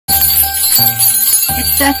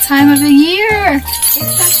It's that time of the year. It's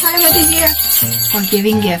that time of the year for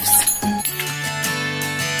giving gifts.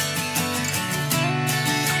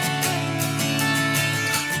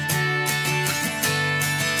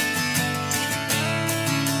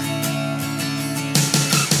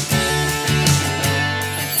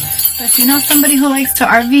 So if you know somebody who likes to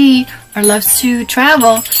RV or loves to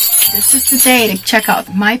travel, this is the day to check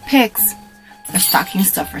out my picks for Stocking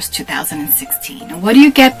Stuffers 2016. And what do you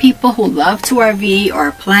get people who love to RV or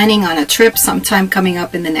are planning on a trip sometime coming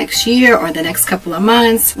up in the next year or the next couple of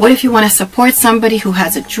months? What if you want to support somebody who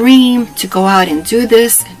has a dream to go out and do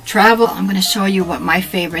this and travel? I'm going to show you what my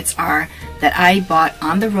favorites are that I bought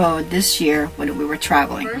on the road this year when we were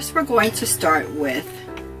traveling. First, we're going to start with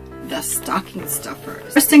the stocking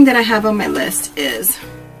stuffers. First thing that I have on my list is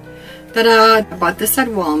I bought this at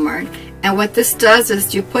Walmart, and what this does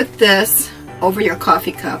is you put this over your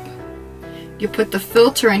coffee cup, you put the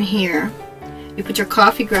filter in here, you put your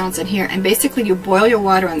coffee grounds in here, and basically you boil your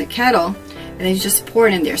water on the kettle and then you just pour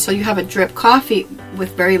it in there, so you have a drip coffee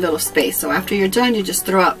with very little space. So after you're done, you just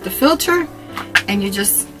throw out the filter and you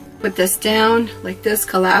just put this down like this,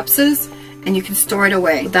 collapses, and you can store it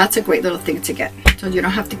away. That's a great little thing to get, so you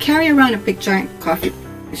don't have to carry around a big giant coffee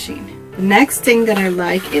machine. The next thing that I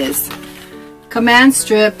like is command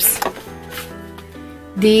strips.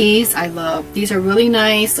 These I love. These are really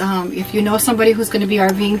nice. If you know somebody who's going to be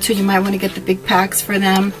RVing too, you might want to get the big packs for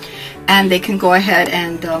them, and they can go ahead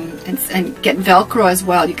and get Velcro as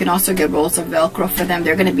well. You can also get rolls of Velcro for them.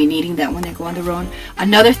 They're going to be needing that when they go on the road.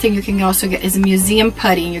 Another thing you can also get is museum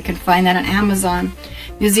putty, and you can find that on Amazon.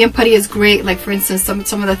 Museum putty is great. Like for instance,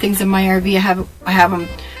 some of the things in my RV, I have them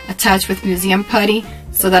attached with museum putty,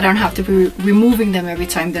 so that I don't have to be removing them every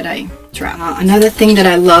time that I travel. Another thing that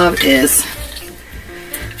I love is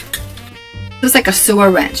it's like a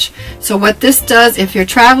sewer wrench. So what this does, if you're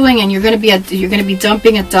traveling and you're going to be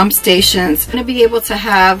dumping at dump stations, you're going to be able to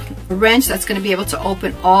have a wrench that's going to be able to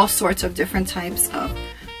open all sorts of different types of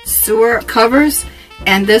sewer covers.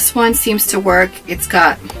 And this one seems to work. It's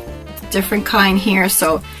got different kind here,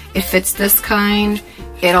 so it fits this kind.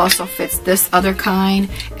 It also fits this other kind,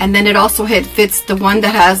 and then it also fits the one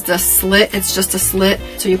that has the slit. It's just a slit,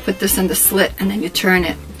 so you put this in the slit and then you turn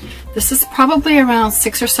it. This is probably around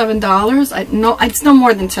 $6 or $7. It's no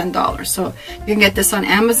more than $10. So you can get this on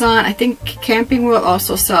Amazon. I think Camping World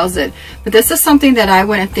also sells it. But this is something that I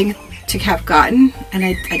wouldn't think to have gotten, and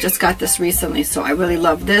I just got this recently. So I really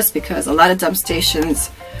love this because a lot of dump stations,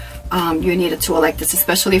 you need a tool like this,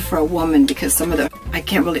 especially for a woman, because some of I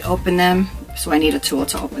can't really open them, so I need a tool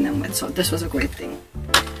to open them with. So this was a great thing.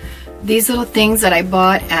 These little things that I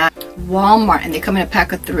bought at Walmart, and they come in a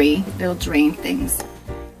pack of 3 little drain things.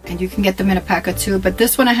 And you can get them in a pack of 2, but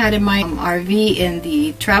this one I had in my RV in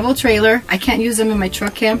the travel trailer. I can't use them in my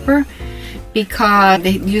truck camper because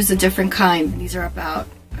they use a different kind. These are about,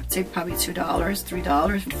 I'd say probably $2,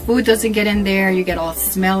 $3. Food doesn't get in there. You get all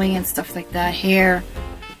smelly and stuff like that. Hair.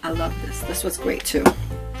 I love this. This was great too.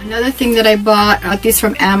 Another thing that I got these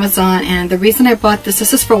from Amazon, and the reason I bought this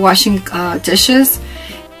is for washing dishes,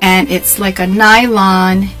 and it's like a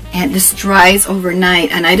nylon, and this dries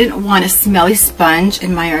overnight, and I didn't want a smelly sponge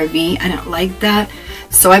in my RV. I don't like that.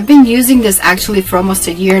 So I've been using this actually for almost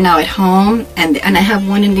a year now at home, and I have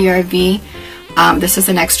one in the RV. This is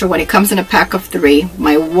an extra one. It comes in a pack of 3.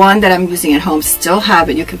 My one that I'm using at home still have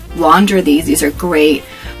it. You can launder these. These are great.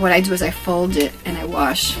 What I do is I fold it and I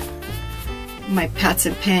wash my pots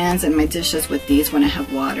and pans and my dishes with these when I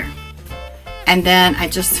have water. And then I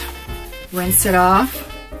just rinse it off,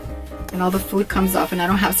 and all the food comes off, and I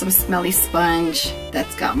don't have some smelly sponge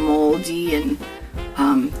that's got moldy and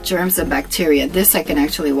germs and bacteria. This I can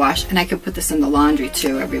actually wash, and I can put this in the laundry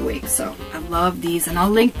too every week. So I love these, and I'll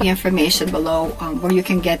link the information below where you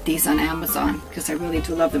can get these on Amazon, because I really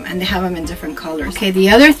do love them, and they have them in different colors. Okay, the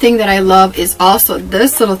other thing that I love is also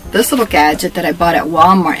this little gadget that I bought at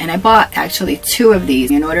Walmart, and I bought actually 2 of these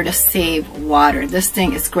in order to save water. This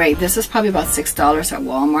thing is great. This is probably about $6 at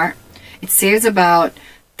Walmart. It saves about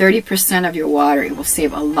 30% of your water. It will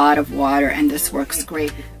save a lot of water, and this works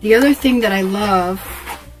great. The other thing that I love,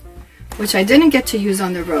 which I didn't get to use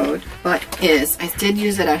on the road, but I did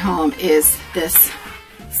use it at home, is this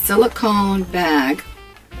silicone bag.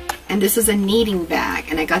 And this is a kneading bag,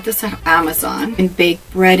 and I got this at Amazon, and bake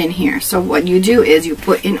bread in here. So what you do is you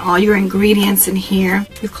put in all your ingredients in here,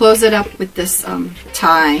 you close it up with this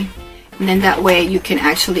tie, and then that way you can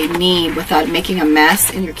actually knead without making a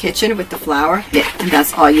mess in your kitchen with the flour. And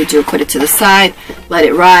that's all you do. Put it to the side, let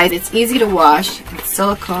it rise. It's easy to wash. It's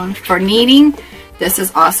silicone. For kneading, this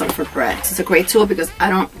is awesome for bread. It's a great tool because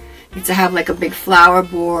I don't need to have like a big flower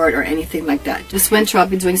board or anything like that. This winter I'll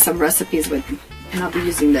be doing some recipes with, and I'll be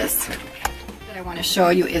using this. What I want to show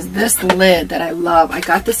you is this lid that I love. I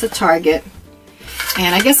got this at Target,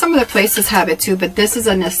 and I guess some other places have it too, but this is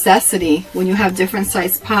a necessity when you have different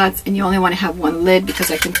size pots and you only want to have one lid,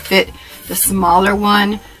 because I can fit the smaller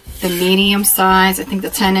one, the medium size, I think the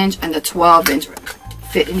 10-inch and the 12-inch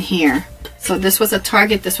fit in here. So this was at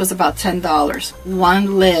Target. This was about $10.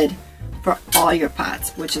 One lid for all your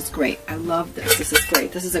pots, which is great. I love this. This is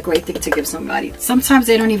great. This is a great thing to give somebody. Sometimes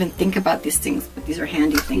they don't even think about these things, but these are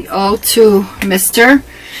handy things. O2 mister.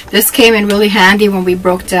 This came in really handy when we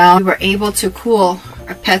broke down. We were able to cool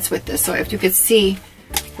our pets with this. So if you could see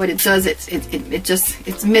what it does,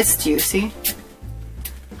 it's mist you, see?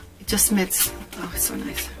 It just mits. Oh, it's so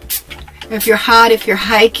nice. If you're hot, if you're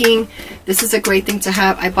hiking, this is a great thing to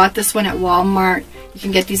have. I bought this one at Walmart. You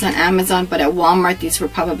can get these on Amazon, but at Walmart these were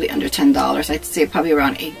probably under $10. I'd say probably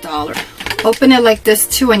around $8. Open it like this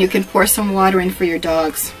too, and you can pour some water in for your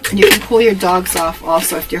dogs. And you can cool your dogs off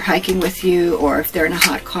also if they're hiking with you, or if they're in a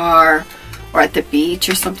hot car, or at the beach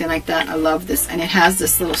or something like that. I love this. And it has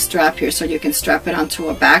this little strap here, so you can strap it onto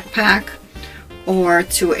a backpack or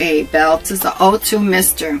to a belt. This is the O2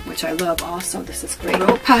 mister, which I love also. This is great.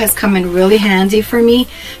 Rope has come in really handy for me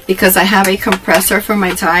because I have a compressor for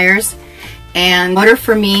my tires, and in order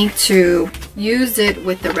for me to use it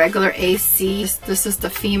with the regular AC, this is the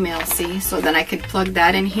female, see? So then I can plug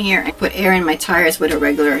that in here and put air in my tires with a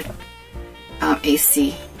regular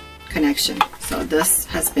AC connection. So this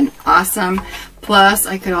has been awesome. Plus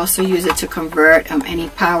I could also use it to convert any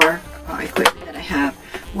power equipment that I have.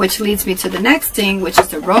 Which leads me to the next thing, which is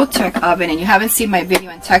the Rotek oven. And you haven't seen my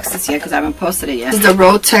video in Texas yet because I haven't posted it yet. This is the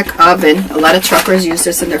Rotek oven. A lot of truckers use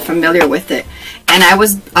this and they're familiar with it. And I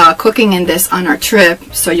was cooking in this on our trip,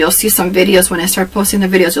 so you'll see some videos. When I start posting the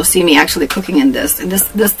videos, you'll see me actually cooking in this. And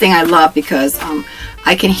this thing I love because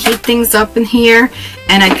I can heat things up in here,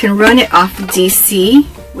 and I can run it off DC,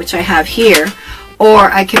 which I have here, or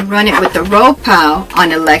I can run it with the RoPow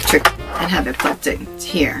on electric and have it plugged in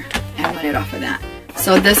here and run it off of that.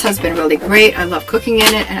 So this has been really great. I love cooking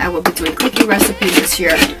in it, and I will be doing cooking recipes this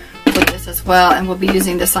year with this as well, and we'll be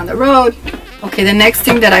using this on the road. Okay, the next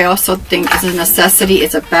thing that I also think is a necessity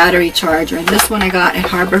is a battery charger. And this one I got at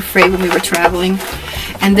Harbor Freight when we were traveling.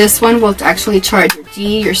 And this one will actually charge your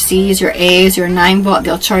D, your C's, your A's, your 9-volt.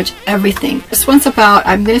 They'll charge everything. This one's about,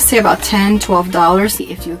 I'm going to say about $10, $12.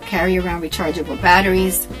 If you carry around rechargeable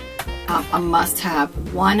batteries, a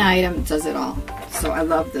must-have. One item does it all. So I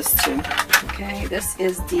love this too. Okay, this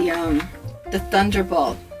is the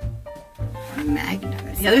Thunderbolt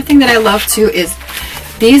magnet. The other thing that I love too is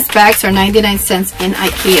these bags are 99 cents in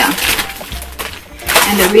IKEA.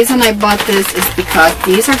 And the reason I bought this is because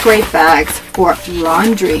these are great bags for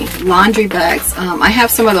laundry bags. I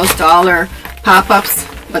have some of those dollar pop-ups,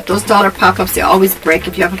 but those dollar pop-ups, they always break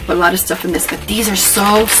if you haven't put a lot of stuff in this. But these are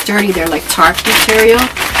so sturdy. They're like tarp material,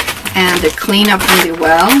 and they clean up really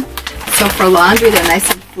well. So for laundry, they're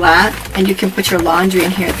nice and flat, and you can put your laundry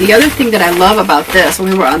in here. The other thing that I love about this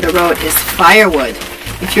when we were on the road is firewood.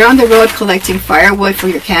 If you're on the road collecting firewood for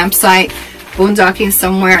your campsite, boondocking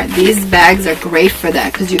somewhere, these bags are great for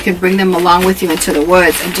that because you can bring them along with you into the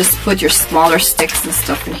woods and just put your smaller sticks and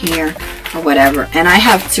stuff in here or whatever. And I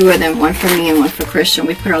have two of them, one for me and one for Christian.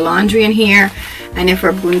 We put our laundry in here, and if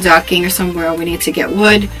we're boondocking or somewhere we need to get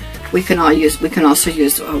wood, we can also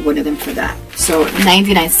use one of them for that. So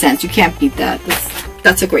 99 cents, you can't beat that.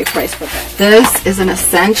 That's a great price for that. This is an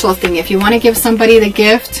essential thing. If you want to give somebody the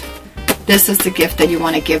gift, this is the gift that you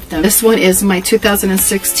want to give them. This one is my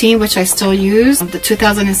 2016, which I still use. The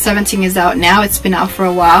 2017 is out now. It's been out for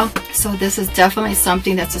a while. So this is definitely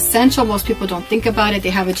something that's essential. Most people don't think about it.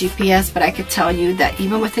 They have a GPS, but I could tell you that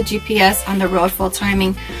even with a GPS on the road full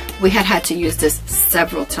timing, we had to use this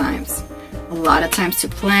several times. A lot of times to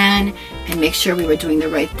plan and make sure we were doing the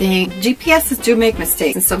right thing. GPSs do make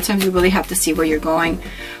mistakes, and sometimes you really have to see where you're going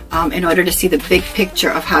in order to see the big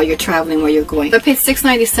picture of how you're traveling, where you're going. I paid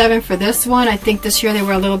 $6.97 for this one. I think this year they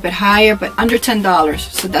were a little bit higher, but under $10,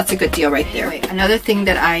 so that's a good deal right there. Another thing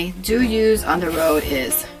that I do use on the road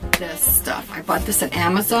is this stuff. I bought this at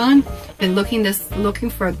Amazon. Been looking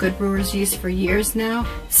for a good brewer's yeast for years now.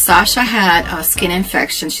 Sasha had a skin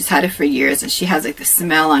infection. She's had it for years, and she has like the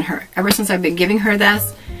smell on her. Ever since I've been giving her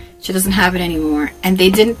this, she doesn't have it anymore. And they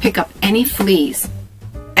didn't pick up any fleas.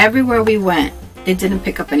 Everywhere we went, they didn't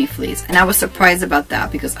pick up any fleas. And I was surprised about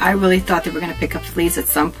that because I really thought they were going to pick up fleas at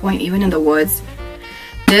some point, even in the woods.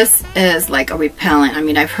 This is like a repellent. I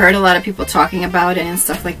mean, I've heard a lot of people talking about it and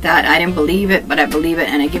stuff like that. I didn't believe it, but I believe it,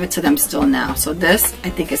 and I give it to them still now. So this, I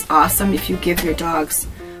think, is awesome if you give your dogs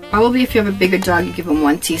Probably if you have a bigger dog, you give them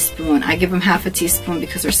 1 teaspoon. I give them half a teaspoon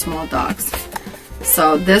because they're small dogs.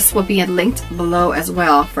 So this will be linked below as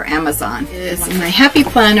well for Amazon. It's my Happy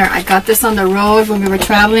Planner. I got this on the road when we were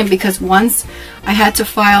traveling because once I had to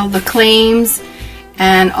file the claims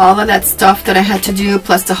and all of that stuff that I had to do,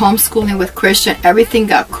 plus the homeschooling with Christian, everything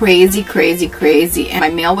got crazy, crazy, crazy. And my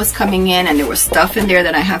mail was coming in and there was stuff in there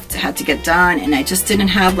that I had to get done, and I just didn't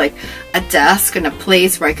have like a desk and a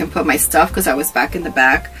place where I can put my stuff because I was back in the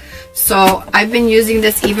back. So I've been using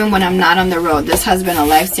this even when I'm not on the road. This has been a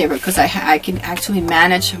lifesaver because I can actually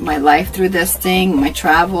manage my life through this thing, my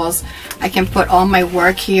travels. I can put all my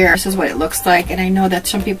work here. This is what it looks like, and I know that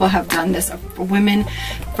some people have done this for women.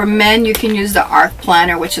 For men, you can use the Arc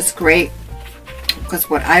Planner, which is great because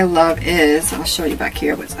what I love is, I'll show you back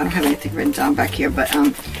here, but I don't have anything written down back here, but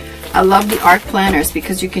I love the Arc Planners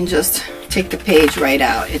because you can just take the page right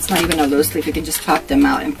out. It's not even a loose leaf. You can just pop them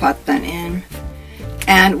out and pop them in.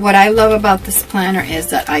 And what I love about this planner is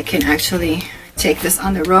that I can actually take this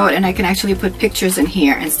on the road and I can actually put pictures in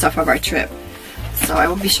here and stuff of our trip. So I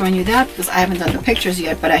will be showing you that because I haven't done the pictures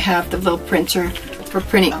yet, but I have the little printer for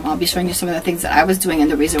printing. I'll be showing you some of the things that I was doing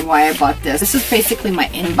and the reason why I bought this. This is basically my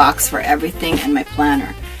inbox for everything and my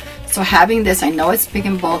planner. So having this, I know it's big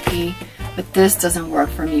and bulky, but this doesn't work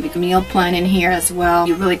for me. You can meal plan in here as well.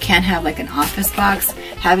 You really can't have like an office box.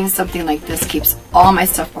 Having something like this keeps all my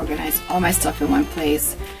stuff organized, all my stuff in one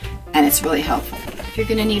place, and it's really helpful. If you're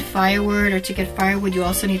gonna need firewood or to get firewood, you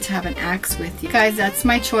also need to have an axe with you. Guys, that's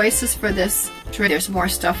my choices for this trip. There's more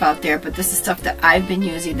stuff out there, but this is stuff that I've been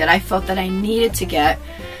using that I felt that I needed to get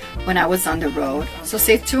when I was on the road. So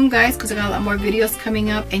stay tuned, guys, because I got a lot more videos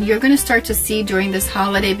coming up, and you're going to start to see during this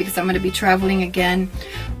holiday, because I'm going to be traveling again.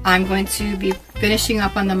 I'm going to be finishing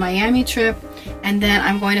up on the Miami trip, and then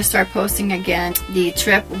I'm going to start posting again the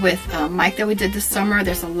trip with Mike that we did this summer.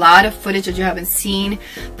 There's a lot of footage that you haven't seen.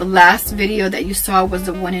 The last video that you saw was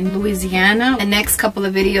the one in Louisiana. The next couple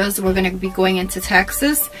of videos we're going to be going into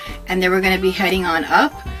Texas, and then we're going to be heading on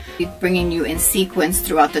up, bringing you in sequence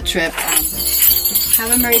throughout the trip.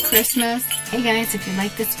 Have a Merry Christmas. Hey guys, if you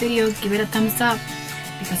like this video, give it a thumbs up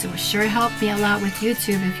because it will sure help me a lot with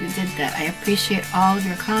YouTube if you did that. I appreciate all of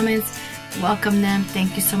your comments. Welcome them.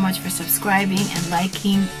 Thank you so much for subscribing and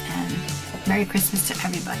liking, and Merry Christmas to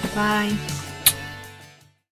everybody. Bye.